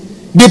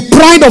 The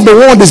pride of the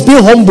world is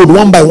being humbled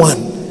one by one.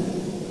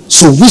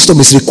 So wisdom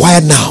is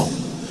required now,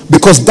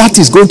 because that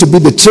is going to be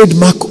the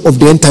trademark of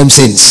the end time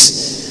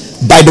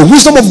saints. By the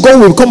wisdom of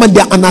God will come, and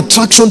they are an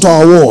attraction to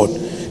our world.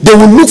 They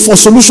will look for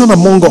solution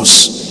among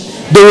us.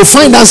 They will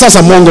find answers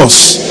among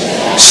us.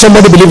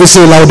 Somebody believe it,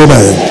 say loud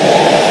amen.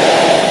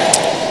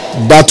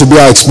 That to be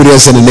our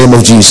experience in the name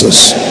of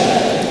Jesus.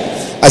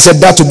 I said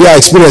that to be our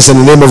experience in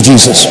the name of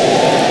Jesus.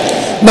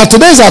 Now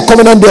today is our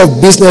covenant day of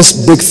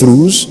business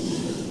breakthroughs.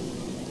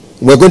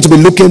 We're going to be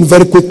looking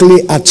very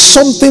quickly at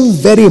something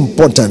very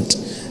important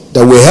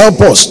that will help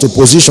us to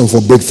position for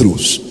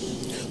breakthroughs.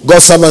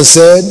 God's servant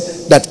said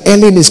that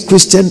early in his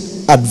Christian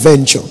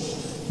adventure,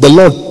 the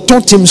Lord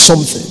taught him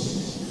something.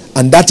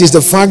 And that is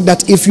the fact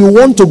that if you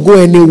want to go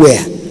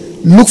anywhere,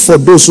 look for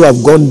those who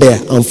have gone there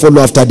and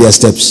follow after their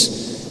steps.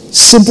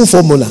 Simple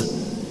formula.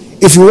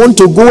 If you want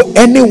to go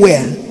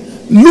anywhere,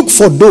 look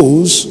for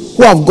those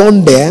who have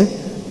gone there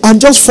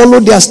and just follow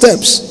their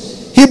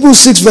steps. Hebrews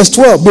 6 verse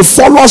 12. Be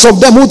followers of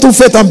them who through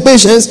faith and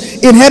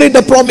patience inherit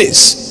the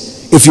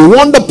promise. If you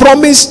want the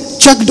promise,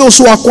 check those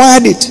who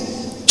acquired it.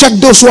 Check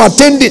those who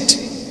attained it.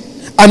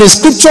 And in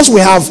scriptures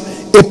we have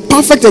a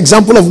perfect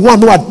example of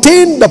one who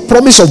attained the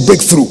promise of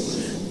breakthrough.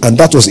 And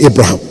that was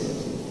Abraham.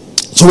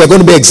 So we're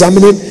going to be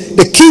examining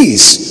the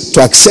keys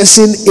to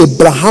accessing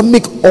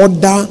Abrahamic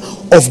order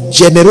of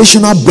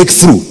generational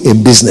breakthrough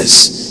in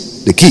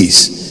business. The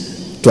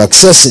keys to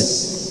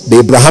accessing the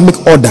Abrahamic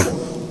order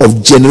of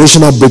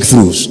generational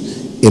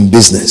breakthroughs in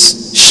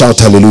business. Shout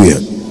hallelujah.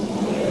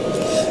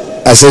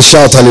 I say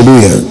shout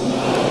hallelujah.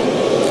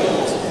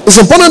 It's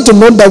important to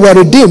note that we are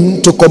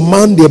redeemed to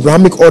command the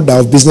Abrahamic order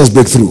of business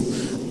breakthrough,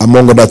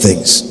 among other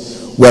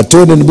things. We are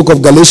told in the book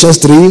of Galatians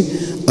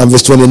 3 and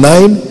verse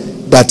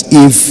 29 that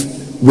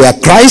if we are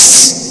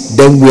Christ's,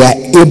 then we are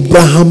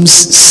Abraham's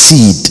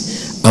seed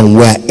and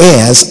we are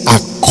heirs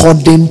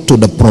according to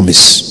the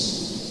promise.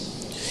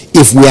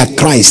 If we are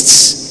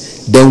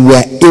Christ's, then we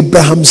are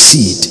Abraham's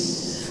seed.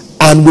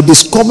 And we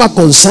discover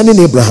concerning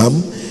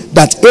Abraham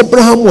that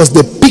Abraham was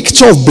the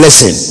picture of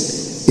blessing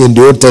in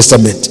the Old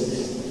Testament.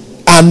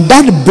 And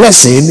that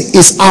blessing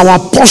is our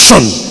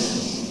portion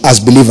as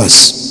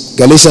believers.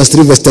 Galatians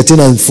 3 verse 13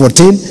 and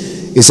 14.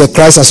 It said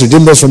Christ has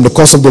redeemed us from the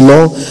curse of the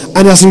law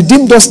and has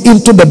redeemed us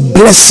into the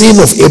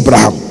blessing of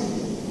Abraham.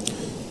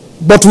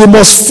 But we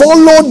must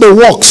follow the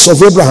works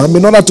of Abraham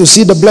in order to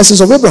see the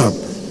blessings of Abraham.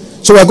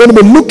 So we're going to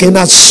be looking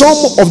at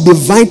some of the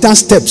vital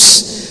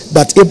steps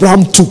that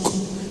Abraham took,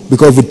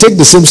 because if we take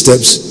the same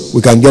steps,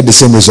 we can get the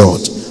same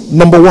result.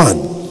 Number one,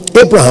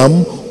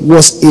 Abraham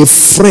was a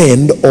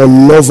friend or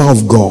lover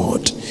of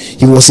God.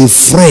 He was a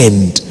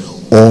friend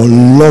or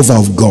lover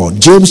of God.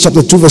 James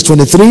chapter 2 verse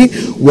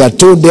 23, we are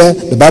told there,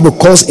 the Bible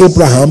calls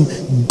Abraham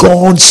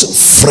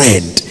God's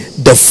friend.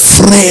 The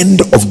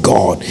friend of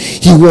God.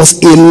 He was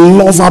a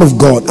lover of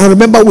God. And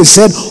remember we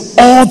said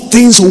all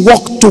things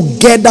work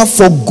together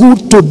for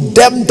good to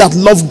them that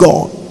love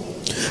God.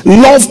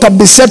 Love can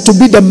be said to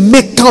be the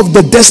maker of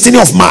the destiny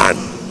of man.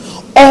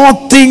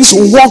 All things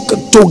work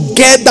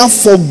together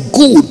for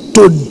good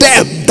to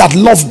them that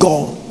love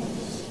God.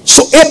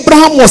 So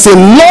Abraham was a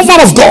lover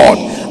of God,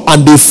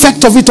 and the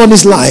effect of it on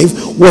his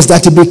life was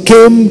that he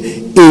became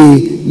a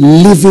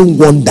living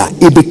wonder.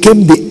 He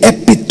became the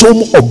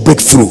epitome of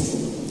breakthrough.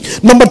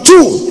 Number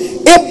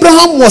two,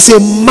 Abraham was a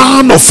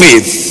man of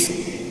faith.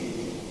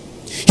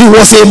 He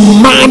was a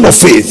man of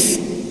faith.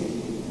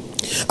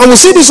 And we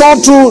see this all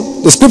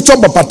through the scripture,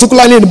 but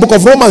particularly in the book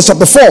of Romans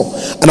chapter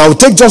 4. And I will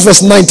take just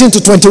verse 19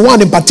 to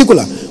 21 in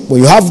particular.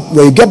 When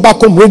you get back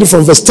home, read it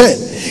from verse 10.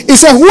 It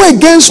said, who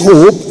against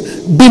hope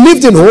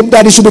believed in hope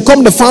that he should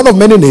become the father of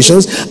many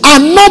nations,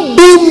 and not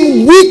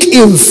being weak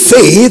in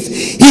faith,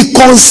 he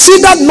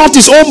considered not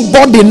his own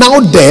body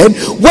now dead,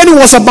 when he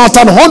was about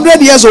 100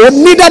 years old,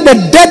 neither the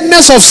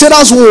deadness of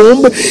Sarah's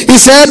womb. He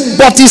said,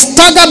 but he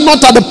staggered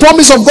not at the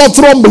promise of God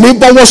through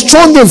unbelief, but was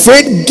strong in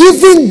faith,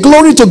 giving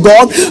glory to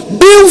God,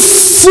 being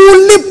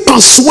fully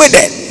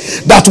persuaded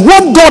that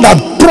what God had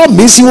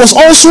promised, he was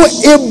also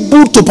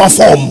able to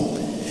perform.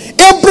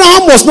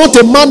 Abraham was not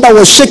a man that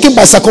was shaken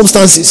by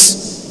circumstances.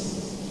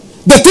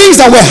 The things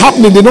that were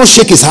happening did not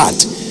shake his heart.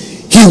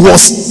 He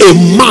was a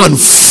man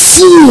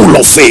full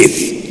of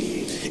faith.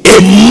 A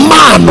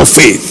man of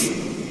faith.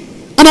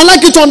 And I'd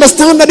like you to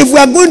understand that if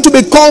we are going to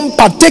become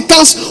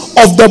partakers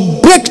of the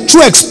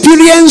breakthrough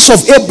experience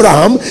of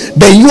Abraham,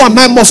 then you and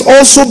I must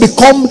also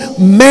become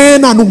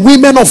men and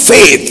women of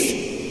faith.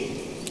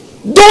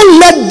 Don't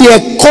let the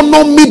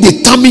economy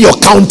determine your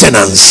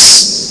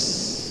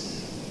countenance.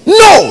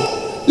 No.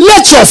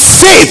 Let your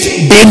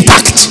faith be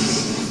intact.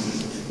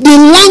 The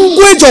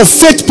language of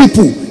faith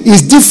people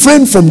is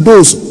different from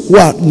those who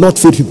are not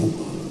faith people.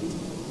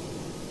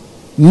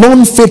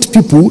 Non-faith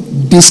people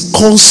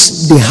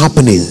discuss the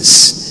happenings.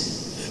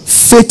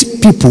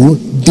 Faith people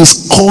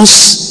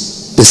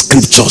discuss the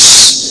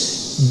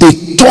scriptures.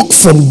 They talk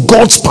from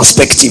God's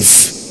perspective.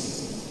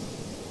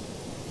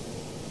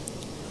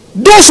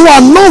 Those who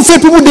are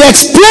non-faith people, they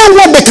explain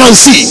what they can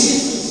see.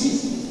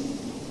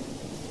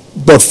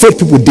 But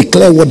faith people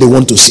declare what they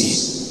want to see.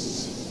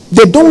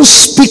 They don't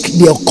speak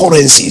their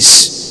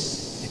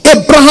occurrences.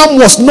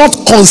 Abraham was not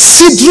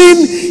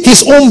considering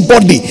his own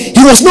body.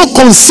 He was not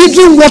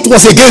considering what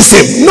was against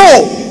him.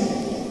 No.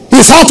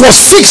 His heart was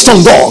fixed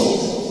on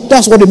God.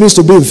 That's what it means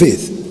to be in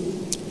faith.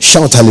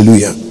 Shout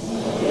hallelujah.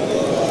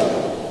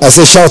 I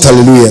say shout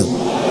hallelujah.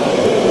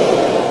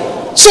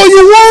 So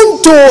you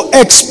want to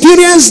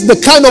experience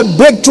the kind of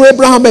breakthrough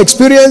Abraham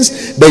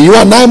experienced, then you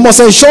and I must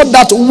ensure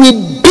that we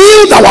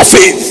build our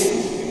faith.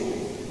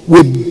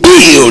 We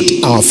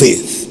build our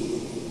faith.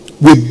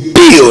 We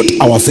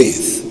build our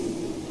faith.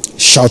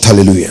 Shout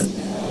hallelujah.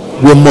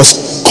 We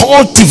must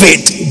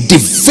cultivate,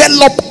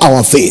 develop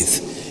our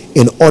faith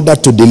in order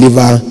to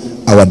deliver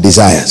our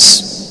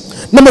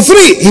desires. Number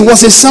 3, he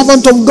was a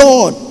servant of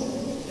God.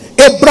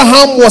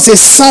 Abraham was a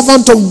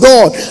servant of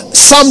God.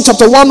 Psalm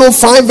chapter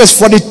 105 verse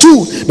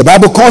 42, the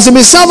Bible calls him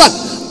a servant.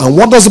 And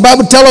what does the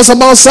Bible tell us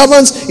about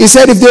servants? He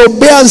said if they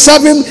obey and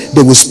serve him,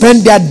 they will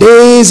spend their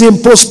days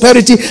in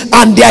prosperity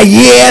and their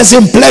years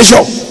in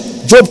pleasure.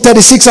 Job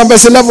 36 and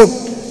verse 11.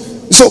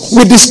 So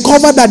we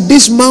discover that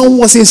this man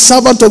was a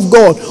servant of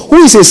God. Who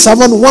is a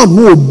servant? One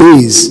who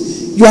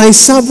obeys. You are a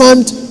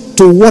servant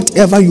to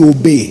whatever you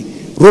obey.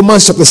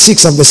 Romans chapter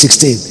 6 and verse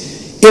 16.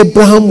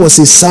 Abraham was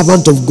a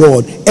servant of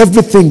God.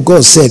 Everything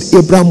God said,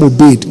 Abraham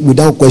obeyed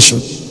without question.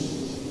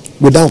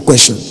 Without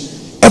question.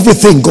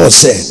 Everything God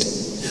said.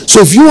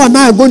 So if you and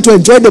I are going to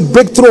enjoy the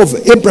breakthrough of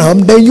Abraham,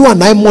 then you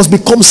and I must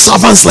become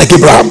servants like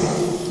Abraham.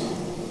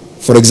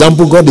 For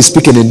example, God is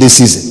speaking in this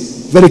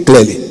season very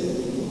clearly.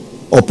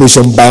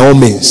 Operation by all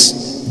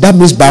means. That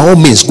means by all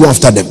means go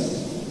after them.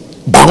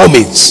 By all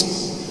means.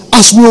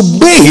 As we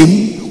obey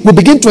him, we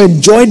begin to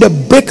enjoy the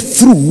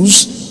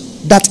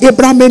breakthroughs that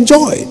Abraham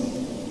enjoyed.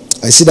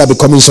 I see that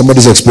becoming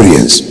somebody's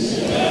experience.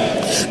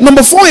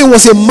 Number 4, he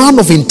was a man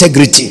of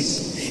integrity.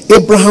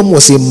 Abraham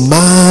was a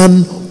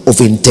man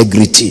of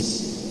integrity.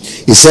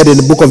 He said in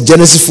the book of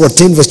Genesis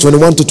 14 verse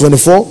 21 to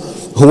 24,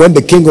 when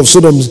the king of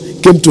Sodom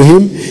came to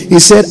him, he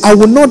said, I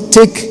will not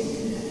take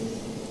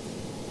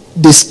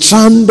the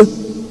strand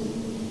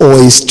or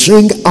a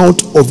string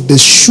out of the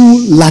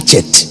shoe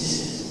latchet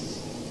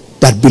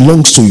that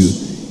belongs to you.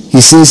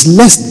 He says,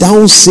 lest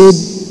thou say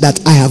that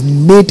I have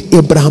made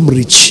Abraham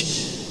rich.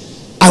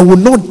 I will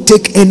not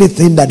take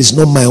anything that is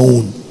not my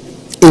own.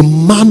 A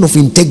man of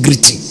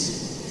integrity.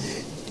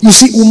 You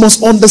see, we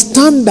must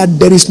understand that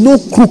there is no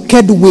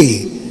crooked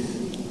way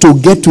to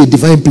get to a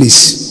divine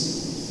place.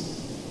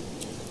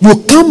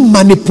 You can't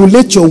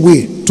manipulate your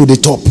way to the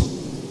top.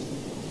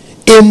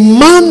 A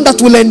man that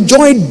will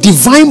enjoy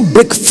divine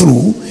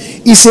breakthrough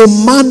is a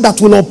man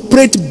that will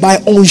operate by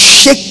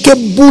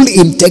unshakable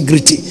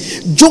integrity.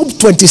 Job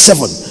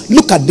 27.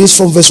 Look at this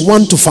from verse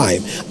 1 to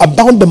 5.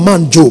 About the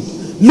man Job.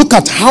 Look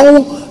at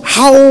how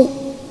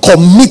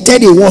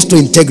committed he was to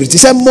integrity. He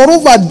said,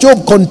 moreover,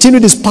 Job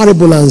continued his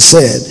parable and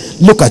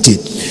said, look at it.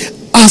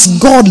 As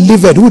God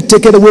liveth, who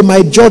taketh away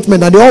my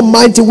judgment, and the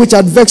Almighty which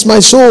had vexed my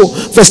soul.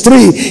 Verse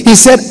 3, he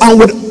said, and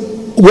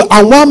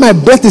while my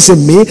breath is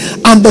in me,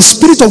 and the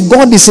Spirit of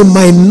God is in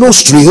my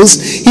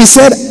nostrils, he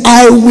said,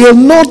 I will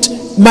not,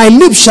 my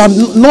lips shall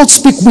not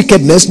speak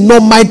wickedness, nor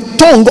my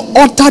tongue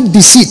utter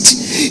deceit.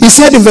 He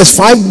said in verse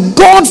 5,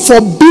 God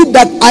forbid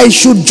that I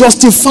should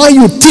justify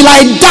you till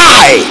I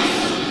die.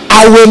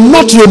 I will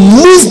not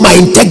remove my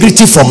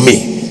integrity from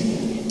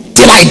me.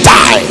 Till I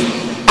die.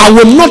 I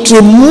will not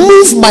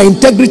remove my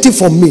integrity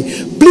from me.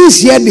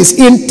 Please hear this.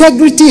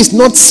 Integrity is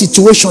not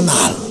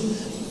situational.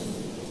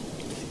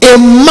 A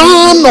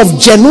man of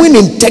genuine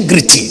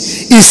integrity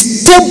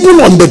is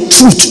stable on the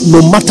truth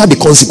no matter the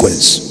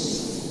consequence.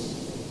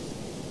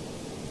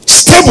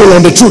 Stable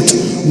on the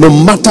truth no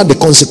matter the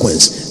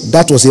consequence.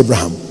 That was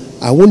Abraham.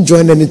 I won't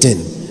join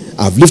anything.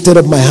 I've lifted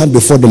up my hand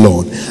before the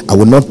Lord. I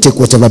will not take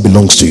whatever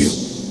belongs to you.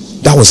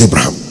 That was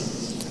Abraham.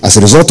 As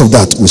a result of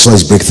that, we saw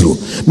his breakthrough.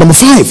 Number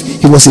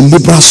 5, he was a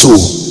liberal soul.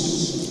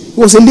 He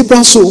was a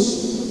liberal soul.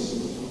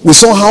 We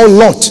saw how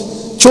Lot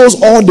chose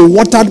all the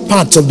watered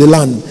parts of the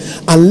land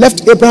and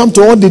left Abraham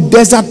to all the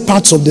desert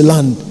parts of the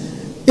land.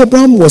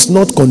 Abraham was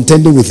not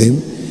contending with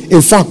him.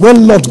 In fact,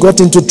 when Lot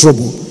got into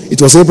trouble, it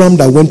was Abraham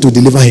that went to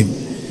deliver him,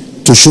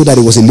 to show that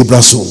he was a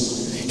liberal soul.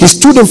 He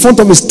stood in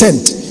front of his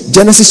tent,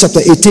 Genesis chapter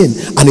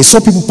 18, and he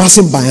saw people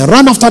passing by and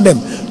ran after them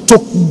to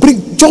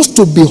bring, just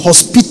to be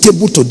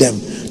hospitable to them,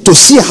 to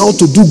see how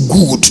to do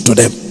good to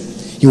them.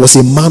 He was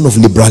a man of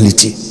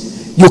liberality.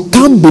 You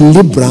can't be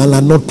liberal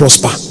and not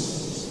prosper.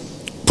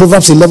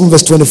 Proverbs 11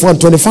 verse 24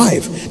 and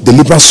 25. The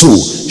liberal soul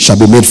shall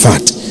be made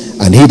fat,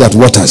 and he that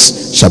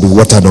waters shall be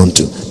watered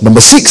unto.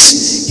 Number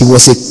 6, he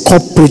was a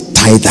corporate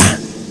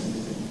tither.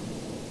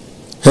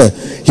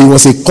 He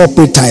was a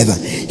corporate tither.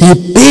 He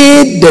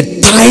paid the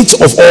tithes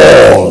of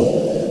all.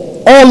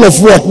 All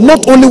of what?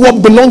 Not only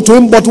what belonged to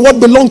him, but what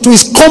belonged to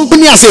his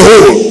company as a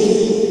whole.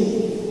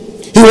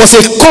 He was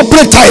a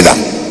corporate tither.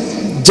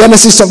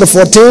 Genesis chapter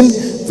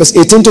 14 verse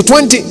 18 to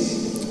 20.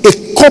 A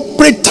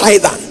corporate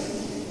tither.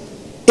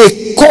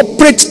 A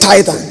corporate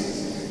tither.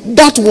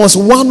 That was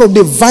one of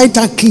the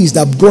vital keys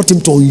that brought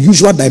him to an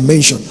unusual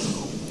dimension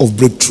of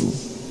breakthrough.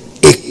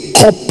 A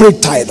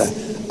corporate tither.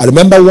 I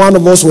remember one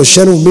of us was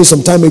sharing with me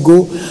some time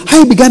ago how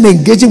he began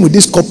engaging with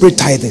this corporate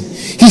tithing.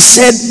 He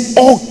said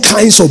all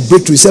kinds of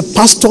breakthrough. He said,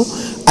 Pastor,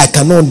 I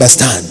cannot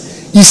understand.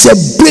 He said,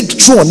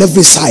 breakthrough on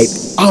every side.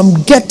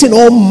 I'm getting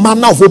all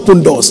manner of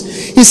open doors.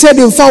 He said,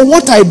 in fact,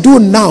 what I do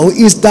now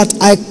is that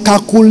I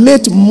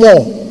calculate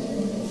more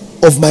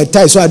of my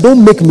tithe so I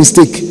don't make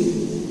mistake.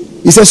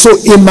 He said, so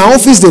in my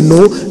office they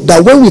know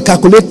that when we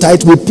calculate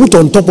tithe, we put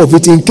on top of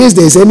it in case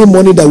there is any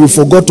money that we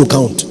forgot to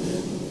count,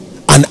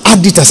 and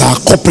add it as our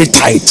corporate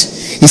tithe.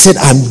 He said,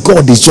 and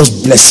God is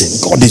just blessing.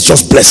 God is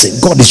just blessing.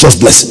 God is just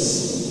blessing.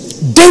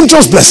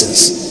 Dangerous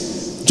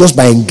blessings just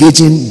by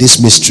engaging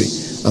this mystery.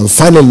 And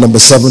finally, number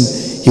 7,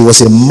 he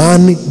was a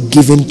man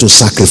given to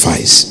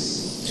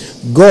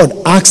sacrifice. God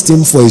asked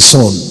him for a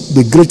son,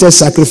 the greatest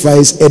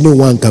sacrifice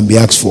anyone can be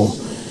asked for.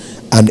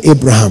 And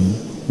Abraham,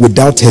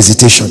 without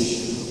hesitation,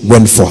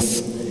 went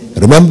forth.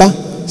 Remember,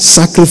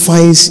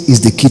 sacrifice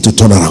is the key to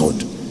turn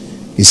around.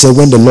 He said,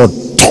 when the Lord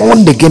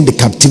turned again the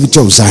captivity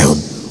of Zion,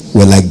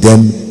 were like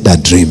them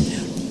that dream.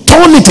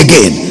 Turn it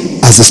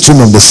again as the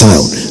stream of the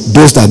Zion.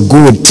 Those that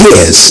go with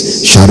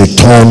tears shall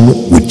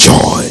return with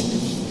joy.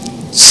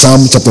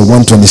 Psalm chapter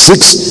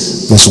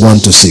 126, verse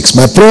 1 to 6.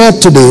 My prayer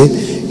today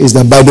is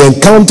that by the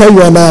encounter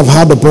you and I have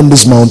had upon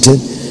this mountain,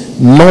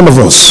 none of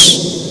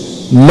us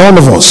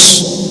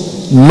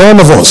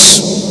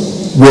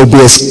will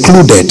be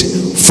excluded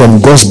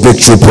from God's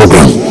breakthrough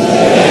program.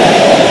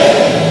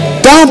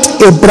 That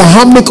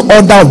Abrahamic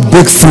order of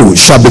breakthrough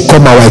shall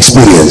become our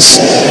experience.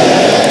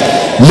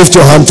 Lift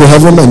your hand to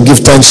heaven and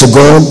give thanks to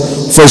God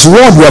for his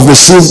word we have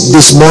received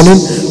this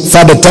morning.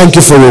 Father, thank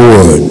you for your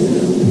word.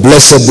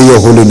 Blessed be your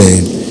holy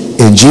name.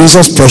 In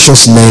Jesus'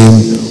 precious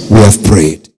name we have prayed.